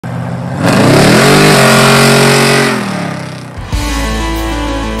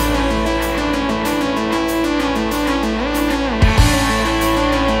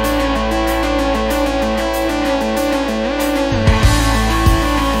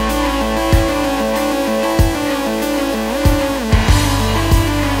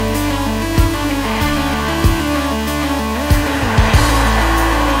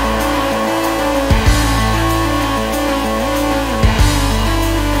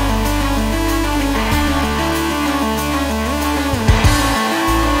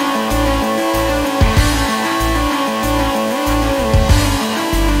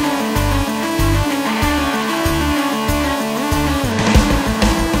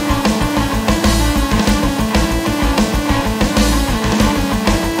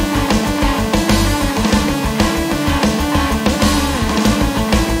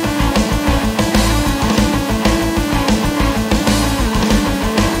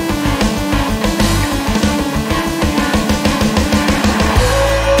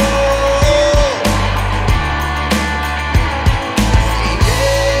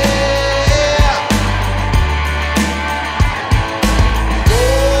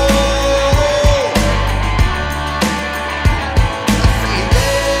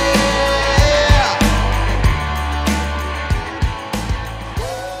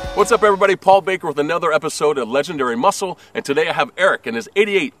What's up, everybody? Paul Baker with another episode of Legendary Muscle, and today I have Eric and his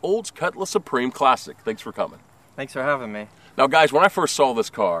 '88 Olds Cutlass Supreme Classic. Thanks for coming. Thanks for having me. Now, guys, when I first saw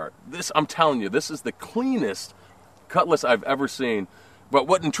this car, I'm telling you, this is the cleanest Cutlass I've ever seen. But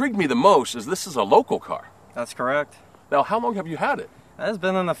what intrigued me the most is this is a local car. That's correct. Now, how long have you had it? It's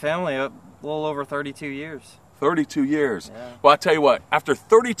been in the family a little over 32 years. 32 years. Yeah. Well, I tell you what, after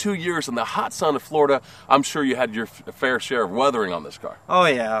 32 years in the hot sun of Florida, I'm sure you had your fair share of weathering on this car. Oh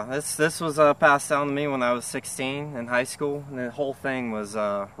yeah, this was passed down to me when I was 16 in high school, and the whole thing was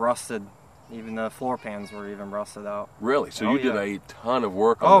rusted. Even the floor pans were even rusted out. Really? So you did a ton of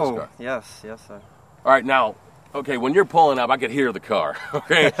work on this car? Yes, sir. All right, now, okay, when you're pulling up, I could hear the car,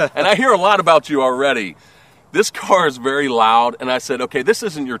 okay? And I hear a lot about you already. This car is very loud, and I said, okay, this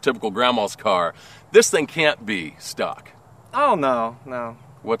isn't your typical grandma's car. This thing can't be stock. Oh, no.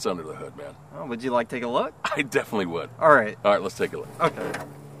 What's under the hood, man? Oh, would you like to take a look? I definitely would. All right. All right, let's take a look. Okay.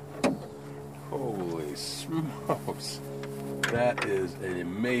 Holy smokes. That is an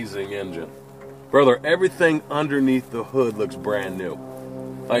amazing engine. Brother, everything underneath the hood looks brand new.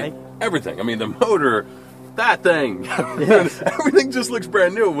 Like, everything. I mean, the motor, that thing. Yes. Everything just looks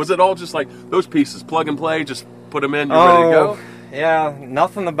brand new. Was it all just like those pieces, plug and play, just put them in, you're ready to go? Yeah,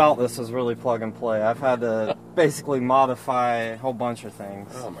 nothing about this is really plug and play. I've had to basically modify a whole bunch of things.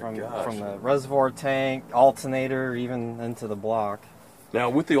 Oh my gosh. From the reservoir tank, alternator, even into the block. Now,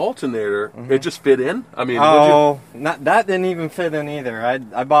 with the alternator, it just fit in? I mean, that didn't even fit in either.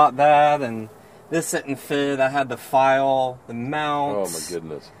 I bought that, and this didn't fit. I had the file, the mounts. Oh my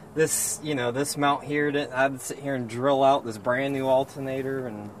goodness. This mount here, I had to sit here and drill out this brand new alternator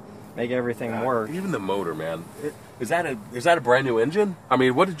and make everything work. Even the motor, man. Is that a brand new engine? I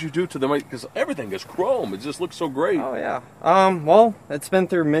mean, what did you do to the motor? Because everything is chrome. It just looks so great. Oh, yeah. Well, it's been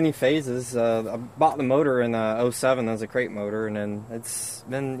through many phases. I bought the motor in '07 as a crate motor, and then it's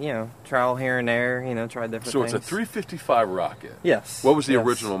been, trial here and there, tried different things. So it's a 355 Rocket. Yes. What was the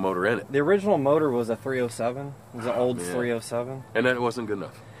original motor in it? The original motor was a 307. It was an old 307. And that wasn't good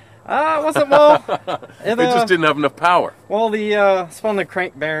enough? It wasn't, well. It just didn't have enough power. Well, spun the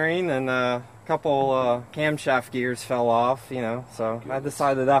crank bearing, and a couple camshaft gears fell off, so I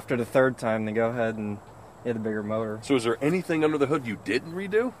decided after the third time to go ahead and get a bigger motor. So is there anything under the hood you didn't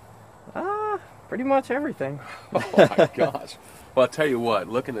redo? Pretty much everything. Oh my gosh. Well, I'll tell you what,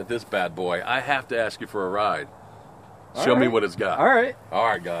 looking at this bad boy, I have to ask you for a ride. Show me what it's got. All right. All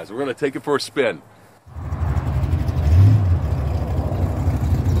right, guys, we're going to take it for a spin.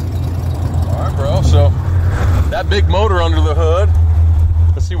 All right, bro, so that big motor under the hood,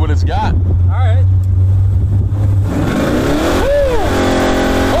 let's see what it's got. All right. Woo!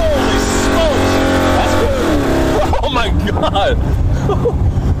 Holy smokes! That's good. Oh my God!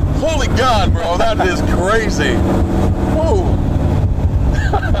 Holy God, bro, that is crazy. Whoa!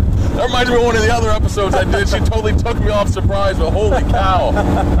 That reminds me of one of the other episodes I did. She totally took me off surprise, but holy cow,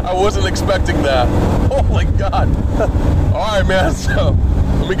 I wasn't expecting that. Holy God! All right, man. So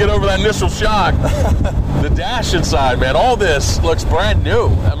let me get over that initial shock. The dash inside, man, all this looks brand new.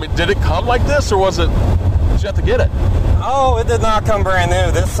 I mean, did it come like this, or did you have to get it? Oh, it did not come brand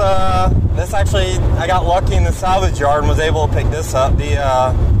new. This actually, I got lucky in the salvage yard and was able to pick this up.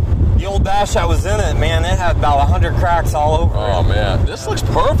 The old dash that was in it, man, it had about 100 cracks all over it. Oh, man, this looks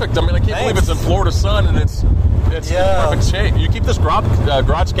perfect. I mean, I can't believe it's in Florida sun and it's in perfect shape. You keep this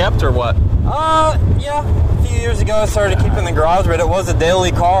garage kept or what? Yeah. A few years ago, I started keeping the garage, but it was a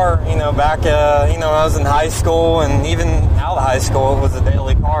daily car. Back when I was in high school, and even out of high school, it was a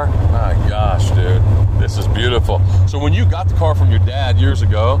daily car. My gosh, dude, this is beautiful. So when you got the car from your dad years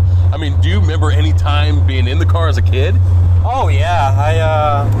ago, I mean, do you remember any time being in the car as a kid? Oh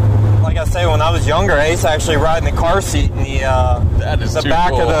yeah, like I say, when I was younger, I used to actually ride in the car seat in the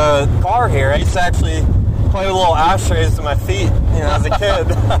back of the car here. I used to actually play with little ashtrays to my feet, as a kid.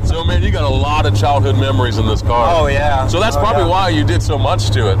 So, man, you got a lot of childhood memories in this car. Oh, yeah. So that's probably why you did so much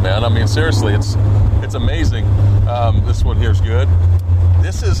to it, man. I mean, seriously, it's amazing. This one here's good.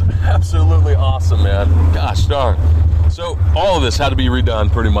 This is absolutely awesome, man. Gosh darn. So all of this had to be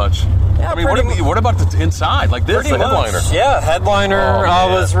redone pretty much. Yeah, I mean, what about the inside? Like this, the headliner? Yeah, headliner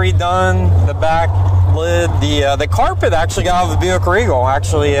was redone. The back lid, the carpet actually got out of the Buick Regal.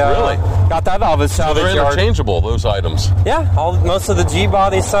 Actually, really? Got that out of his salvage yard. So they're interchangeable, those items. Yeah, most of the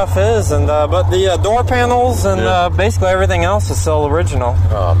G-body stuff is, and but the door panels and basically everything else is still original.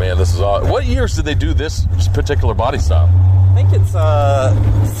 Oh man, this is awesome. What years did they do this particular body style? I think it's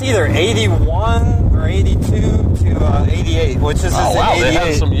either 81 or 82 to 88, which is oh wow, 88. They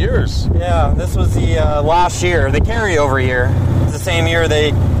had some years. Yeah, this was the last year, the carryover year. It's the same year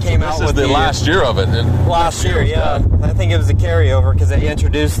they came out with the last year of it. Last year, yeah. Done. I think it was a carryover because they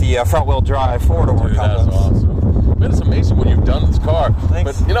introduced the front-wheel drive four-door Cutlass. That's awesome. Man, it's amazing what you've done with this car.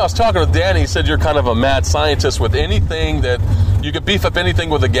 Thanks. But, you know, I was talking with Danny. He said you're kind of a mad scientist with anything that you could beef up anything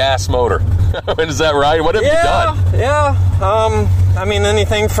with a gas motor. Is that right? What have you done? Yeah. I mean,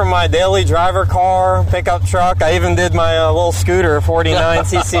 anything from my daily driver car, pickup truck. I even did my little scooter,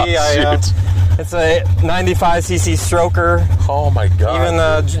 49cc. It's a 95cc stroker. Oh, my God. Even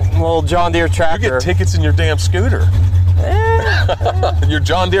a little John Deere tractor. You get tickets in your damn scooter. Yeah. Your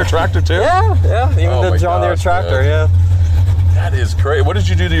John Deere tractor, too? Yeah. Even the John Deere tractor, yeah. That is great. What did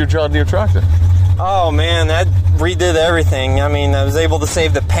you do to your John Deere tractor? Oh, man, that redid everything. I mean, I was able to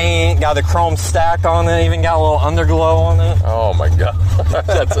save the paint, got a chrome stack on it, even got a little underglow on it. Oh, my God.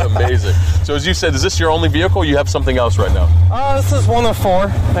 That's amazing. So, as you said, is this your only vehicle or you have something else right now? This is one of four.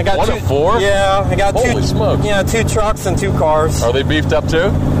 I got one of four? Yeah, I got Holy smokes. Yeah, 2 trucks and 2 cars. Are they beefed up,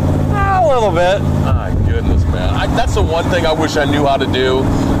 too? A little bit. My goodness, man. That's the one thing I wish I knew how to do.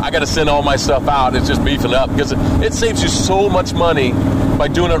 I got to send all my stuff out. It's just beefing up because it saves you so much money by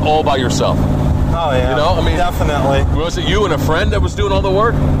doing it all by yourself. Oh, yeah. You know, I mean, definitely. Was it you and a friend that was doing all the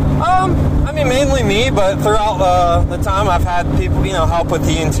work? I mean, mainly me, but throughout the time I've had people, help with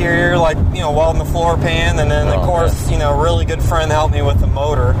the interior, like, welding the floor pan, and then, of course, a really good friend helped me with the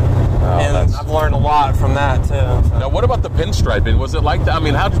motor. And I've learned a lot from that, too. So. Now, what about the pinstriping? Was it like that? I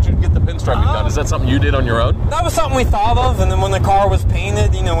mean, how did you get the pinstriping done? Is that something you did on your own? That was something we thought of, and then when the car was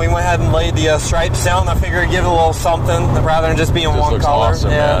painted, we went ahead and laid the stripes down. I figured it'd give it a little something rather than just being one color.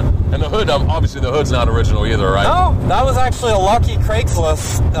 Awesome, man. And the hood, obviously the hood's not original either, right? No, that was actually a lucky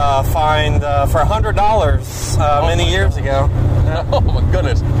Craigslist find for $100 many years ago. Yeah. Oh, my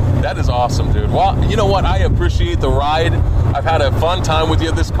goodness. That is awesome, dude. Well, you know what? I appreciate the ride. I've had a fun time with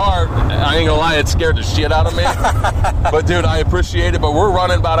you. This car, I ain't gonna lie, it scared the shit out of me. But, dude, I appreciate it. But we're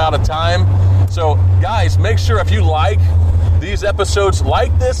running about out of time. So, guys, make sure if you like these episodes,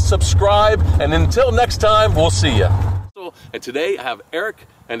 like this, subscribe, and until next time, we'll see you. And today I have Eric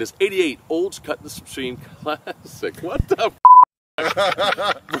and his 88 Olds Cutlass Machine Classic. What the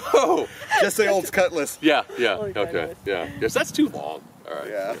bro? Just say Olds Cutlass. Yeah, okay, yeah. Yes, that's too long. All right.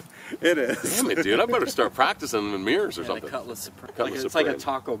 Yeah, it is. Damn it, dude. I better start practicing in mirrors or something. The Cutlass Supreme. Cutlass it's Supreme. like a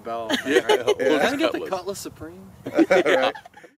Taco Bell. Yeah. Can I get the Cutlass Supreme? Yeah.